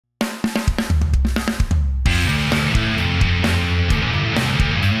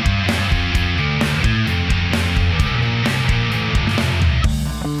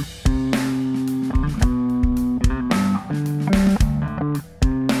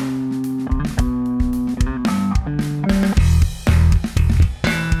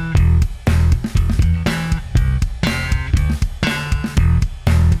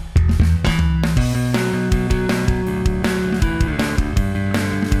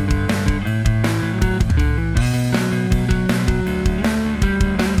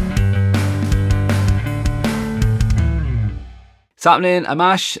What's happening? I'm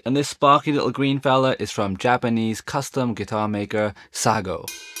Ash, and this sparky little green fella is from Japanese custom guitar maker Sago.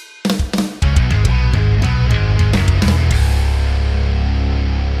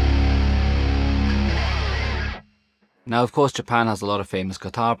 Now, of course, Japan has a lot of famous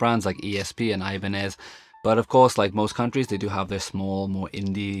guitar brands like ESP and Ibanez, but of course, like most countries, they do have their small, more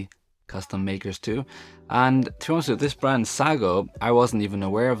indie custom makers too. And to be honest with this brand, Sago, I wasn't even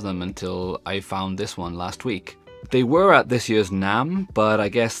aware of them until I found this one last week. They were at this year's NAMM, but I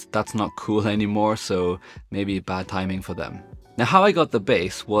guess that's not cool anymore, so maybe bad timing for them. Now, how I got the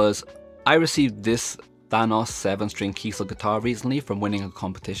bass was I received this Thanos 7-string Kiesel guitar recently from winning a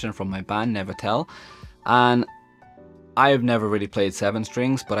competition from my band Never Tell, and I've never really played 7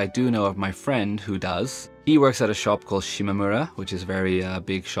 strings, but I do know of my friend who does. He works at a shop called Shimamura, which is a very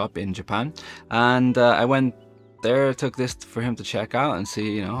big shop in Japan, and I went there, took this for him to check out and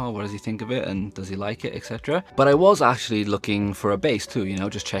see, you know, oh, what does he think of it and does he like it, etc. But I was actually looking for a bass too, you know,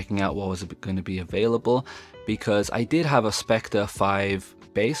 just checking out what was going to be available, because I did have a Spectre 5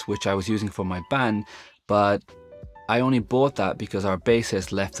 bass which I was using for my band, but I only bought that because our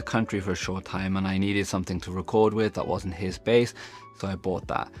bassist left the country for a short time and I needed something to record with that wasn't his bass, so I bought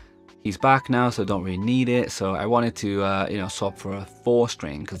that. He's back now, so I don't really need it, so I wanted to you know, swap for a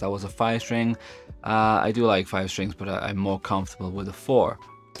 4-string because that was a 5-string. I do like 5 strings, but I'm more comfortable with a 4.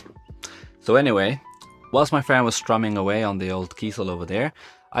 So anyway, whilst my friend was strumming away on the old Kiesel over there,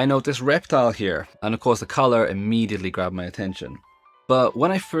 I noticed this reptile here, and of course the color immediately grabbed my attention. But when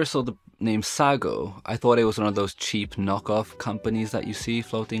I first saw the name Sago, I thought it was one of those cheap knockoff companies that you see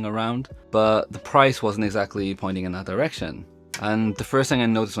floating around, but the price wasn't exactly pointing in that direction. And the first thing I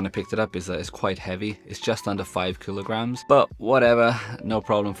noticed when I picked it up is that it's quite heavy. It's just under 5 kilograms, but whatever, no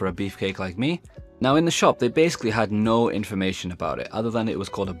problem for a beefcake like me. Now in the shop, they basically had no information about it, other than it was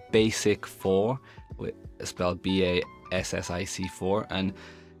called a Bassic4, spelled B-A-S-S-I-C 4, and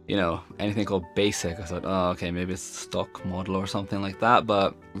you know, anything called basic, I thought, oh, okay, maybe it's a stock model or something like that,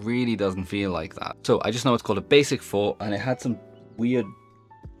 but really doesn't feel like that. So I just know it's called a Bassic4, and it had some weird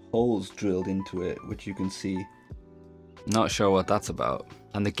holes drilled into it, which you can see. Not sure what that's about.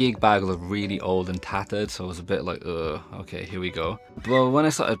 And the gig bag looked really old and tattered, so it was a bit like, ugh, okay, here we go. But when I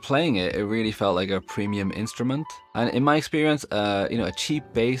started playing it, it really felt like a premium instrument. And in my experience, you know, a cheap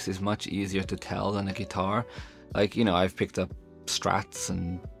bass is much easier to tell than a guitar. Like, you know, I've picked up Strats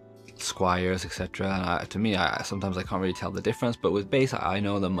and Squires, etc. And to me, sometimes I can't really tell the difference, but with bass, I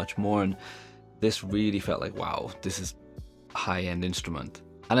know them much more, and this really felt like, wow, this is a high-end instrument.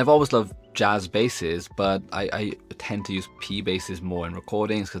 And I've always loved jazz basses, but I tend to use P basses more in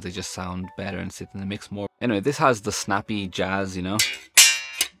recordings because they just sound better and sit in the mix more. Anyway, this has the snappy jazz, you know,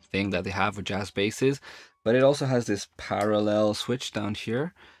 thing that they have with jazz basses, but it also has this parallel switch down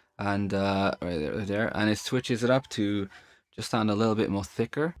here, and right there, and it switches it up to just sound a little bit more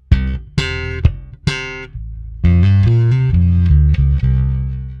thicker.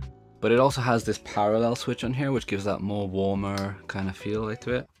 But it also has this parallel switch on here, which gives that more warmer kind of feel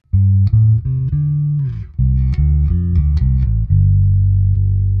to it.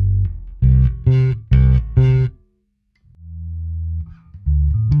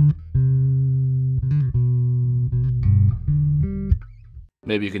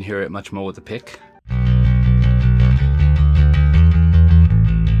 Maybe you can hear it much more with the pick.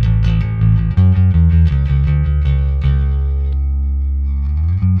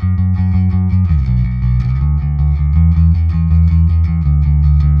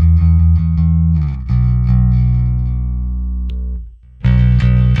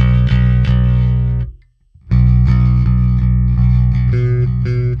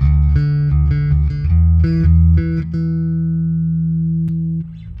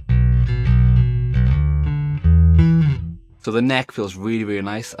 So the neck feels really, really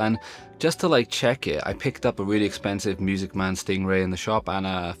nice, and just to like check it, I picked up a really expensive Music Man Stingray in the shop and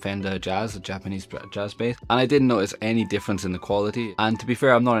a Fender Jazz, a Japanese jazz bass, and I didn't notice any difference in the quality. And to be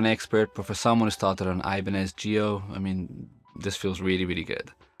fair, I'm not an expert, but for someone who started on Ibanez Geo, I mean, this feels really, really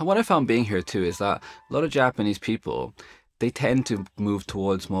good. And what I found being here too is that a lot of Japanese people, they tend to move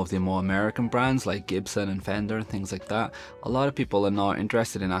towards more of the more American brands like Gibson and Fender and things like that. A lot of people are not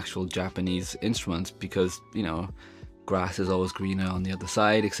interested in actual Japanese instruments because, you know, grass is always greener on the other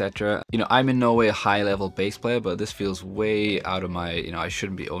side, etc. You know, I'm in no way a high-level bass player, but this feels way out of my, you know, I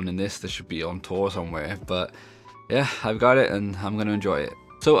shouldn't be owning this. This should be on tour somewhere. But yeah, I've got it and I'm going to enjoy it.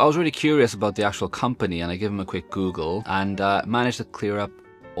 So I was really curious about the actual company, and I gave them a quick Google and managed to clear up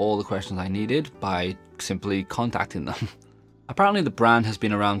all the questions I needed by simply contacting them. Apparently the brand has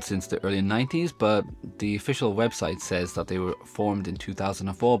been around since the early 90s, but the official website says that they were formed in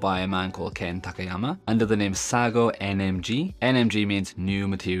 2004 by a man called Ken Takayama under the name Sago NMG. NMG means New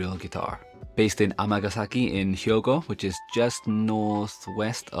Material Guitar. Based in Amagasaki in Hyogo, which is just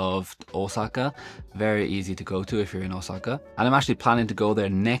northwest of Osaka. Very easy to go to if you're in Osaka. And I'm actually planning to go there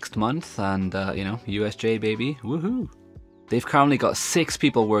next month and, you know, USJ baby, woohoo! They've currently got 6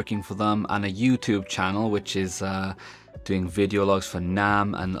 people working for them and a YouTube channel, which is doing video logs for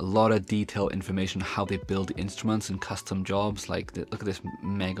NAMM and a lot of detailed information on how they build instruments and custom jobs. Like, look at this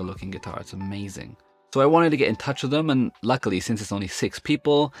mega looking guitar, it's amazing. So I wanted to get in touch with them, and luckily, since it's only 6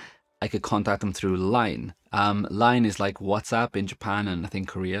 people, I could contact them through Line. Line is like WhatsApp in Japan and I think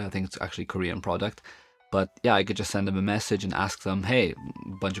Korea. I think it's actually a Korean product. But yeah, I could just send them a message and ask them, hey, a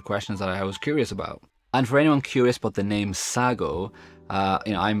bunch of questions that I was curious about. And for anyone curious about the name Sago,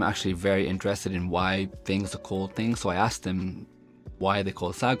 you know, I'm actually very interested in why things are called things. So I asked them why they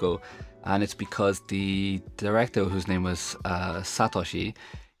call Sago, and it's because the director, whose name was Satoshi,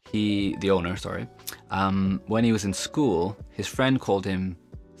 the owner, sorry, when he was in school, his friend called him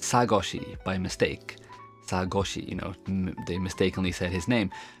Sagoshi by mistake. Sagoshi, you know, they mistakenly said his name,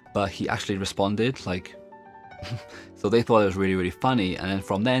 but he actually responded like, so they thought it was really, really funny. And then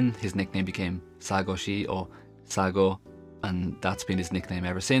from then, his nickname became Sagoshi or Sago, and that's been his nickname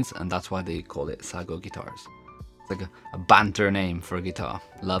ever since, and that's why they call it Sago guitars. It's like a banter name for a guitar.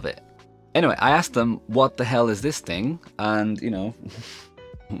 Love it. Anyway, I asked them, what the hell is this thing? And, you know,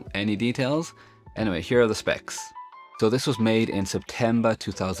 any details? Anyway, here are the specs. So this was made in September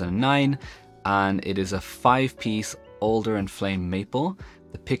 2009, and it is a 5-piece alder and flame maple.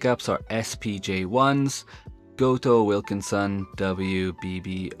 The pickups are SPJ1s, Goto Wilkinson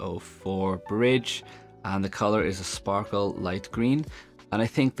WBB04 bridge, and the color is a sparkle light green. And I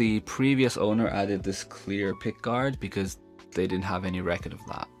think the previous owner added this clear pickguard because they didn't have any record of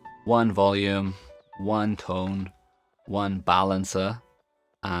that. 1 volume, 1 tone, 1 balancer,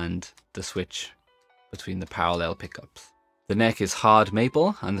 and the switch between the parallel pickups. The neck is hard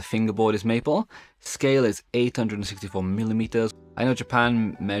maple and the fingerboard is maple. Scale is 864 millimeters. I know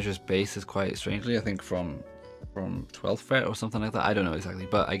Japan measures basses quite strangely, I think from 12th fret or something like that. I don't know exactly,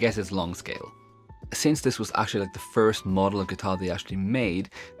 but I guess it's long scale. Since this was actually like the first model of guitar they actually made,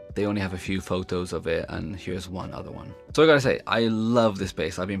 they only have a few photos of it, and here's one other one. So I gotta say, I love this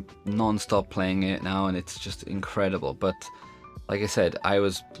bass. I've been non-stop playing it now and it's just incredible. But like I said, I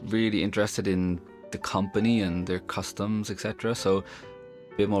was really interested in the company and their customs, etc. So a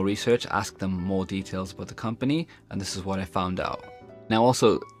bit more research, ask them more details about the company, and this is what I found out. Now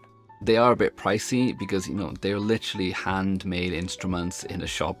also, they are a bit pricey because, you know, they're literally handmade instruments in a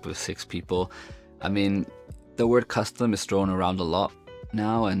shop with 6 people. I mean, the word custom is thrown around a lot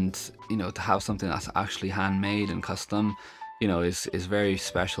now, and, you know, to have something that's actually handmade and custom, you know, is very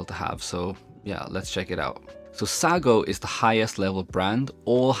special to have. So yeah, let's check it out. So Sago is the highest level brand,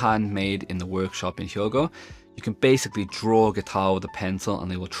 all handmade in the workshop in Hyogo. You can basically draw a guitar with a pencil and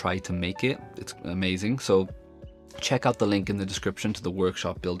they will try to make it. It's amazing. So check out the link in the description to the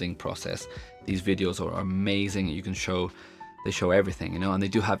workshop building process. These videos are amazing. You can they show everything, you know, and they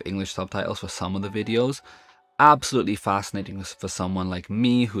do have English subtitles for some of the videos. Absolutely fascinating for someone like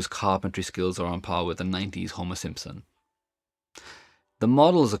me whose carpentry skills are on par with the 90s Homer Simpson. The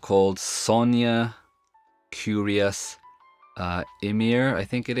models are called Sonia, Curious, Emir, I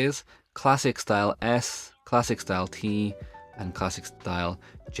think it is, Classic Style S, Classic Style T, and Classic Style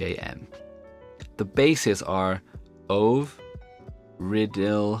JM. The basses are Ove,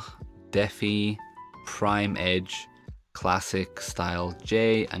 Riddle, Defi, Prime Edge, Classic Style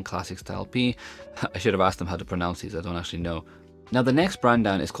J, and Classic Style P. I should have asked them how to pronounce these, I don't actually know. Now the next brand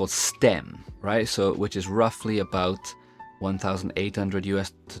down is called Stem, right? So, which is roughly about 1,800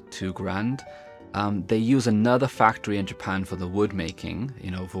 US to 2 grand. They use another factory in Japan for the wood making, you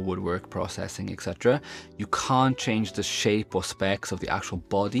know, for woodwork processing, etc. You can't change the shape or specs of the actual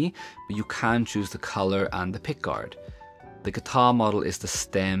body, but you can choose the color and the pickguard. The guitar model is the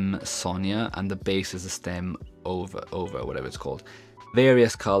Stem Sonia, and the bass is the Stem Over, whatever it's called.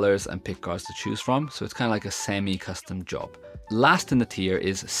 Various colors and pickguards to choose from, so it's kind of like a semi-custom job. Last in the tier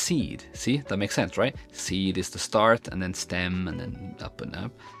is Seed. See, that makes sense, right? Seed is the start, and then Stem, and then up and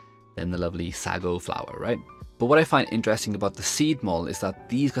up. Then the lovely Sago flower, right? But what I find interesting about the Seed model is that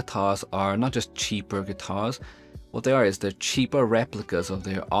these guitars are not just cheaper guitars. What they are is they're cheaper replicas of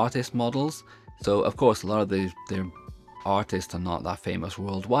their artist models. So of course, a lot of their artists are not that famous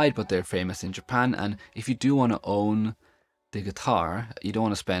worldwide, but they're famous in Japan. And if you do want to own the guitar, you don't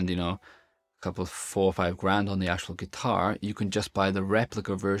want to spend, you know, a couple, 4 or 5 grand on the actual guitar. You can just buy the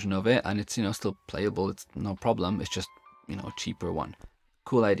replica version of it, and it's, you know, still playable. It's no problem. It's just, you know, cheaper one.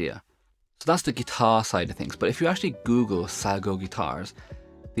 Cool idea. So that's the guitar side of things. But if you actually Google Sago guitars,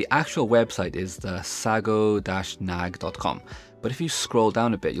 the actual website is the sago-nag.com. But if you scroll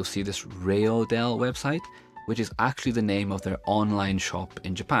down a bit, you'll see this Raildel website, which is actually the name of their online shop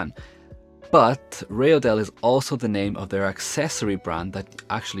in Japan. But Raildel is also the name of their accessory brand that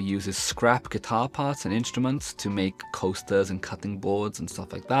actually uses scrap guitar parts and instruments to make coasters and cutting boards and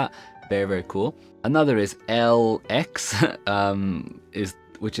stuff like that. Very, very cool. Another is LX,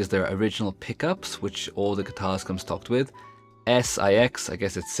 which is their original pickups, which all the guitars come stocked with. SIX, I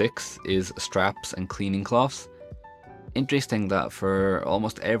guess it's 6, is straps and cleaning cloths. Interesting that for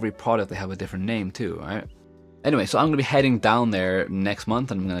almost every product they have a different name too, right? Anyway, so I'm going to be heading down there next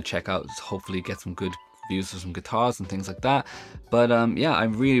month, and I'm going to check out, hopefully get some good views of some guitars and things like that. But yeah,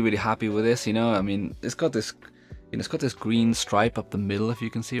 I'm really, really happy with this, you know. I mean, it's got this, you know, it's got this green stripe up the middle, if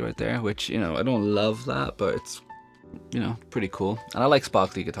you can see right there, which, you know, I don't love that, but it's, you know, pretty cool. And I like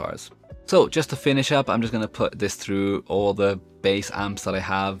sparkly guitars. So just to finish up, I'm just going to put this through all the bass amps that I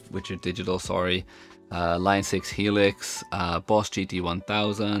have, which are digital, sorry. Line 6 Helix, Boss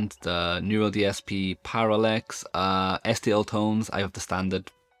GT1000, the Neural DSP PARALLAX, STL tones. I have the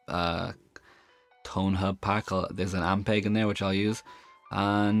standard TONEHUB pack. There's an Ampeg in there which I'll use,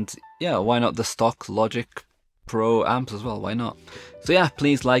 and yeah, why not the stock Logic Pro amps as well? Why not? So yeah,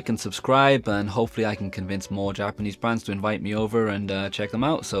 please like and subscribe, and hopefully I can convince more Japanese brands to invite me over and check them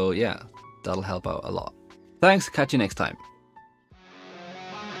out. So yeah, that'll help out a lot. Thanks. Catch you next time.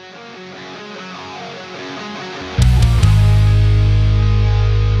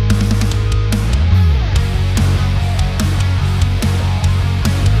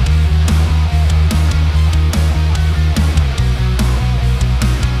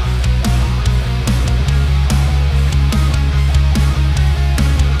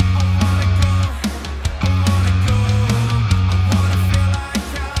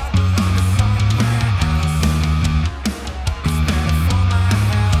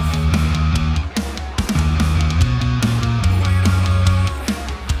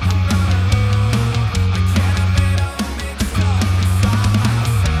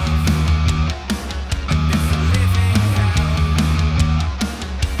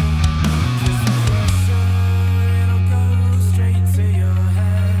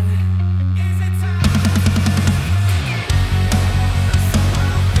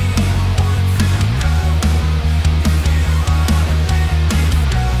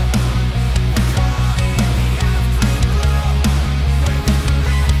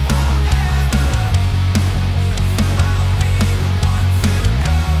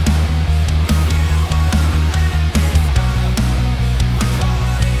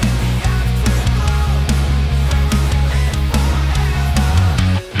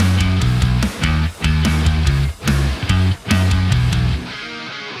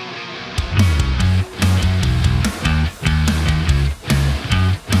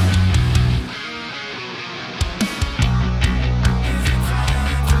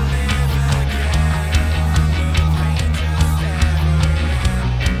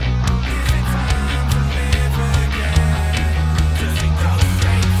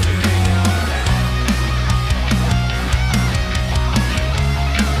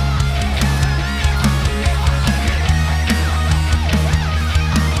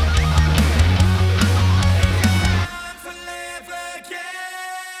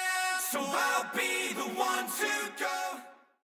 So I'll be the one to go.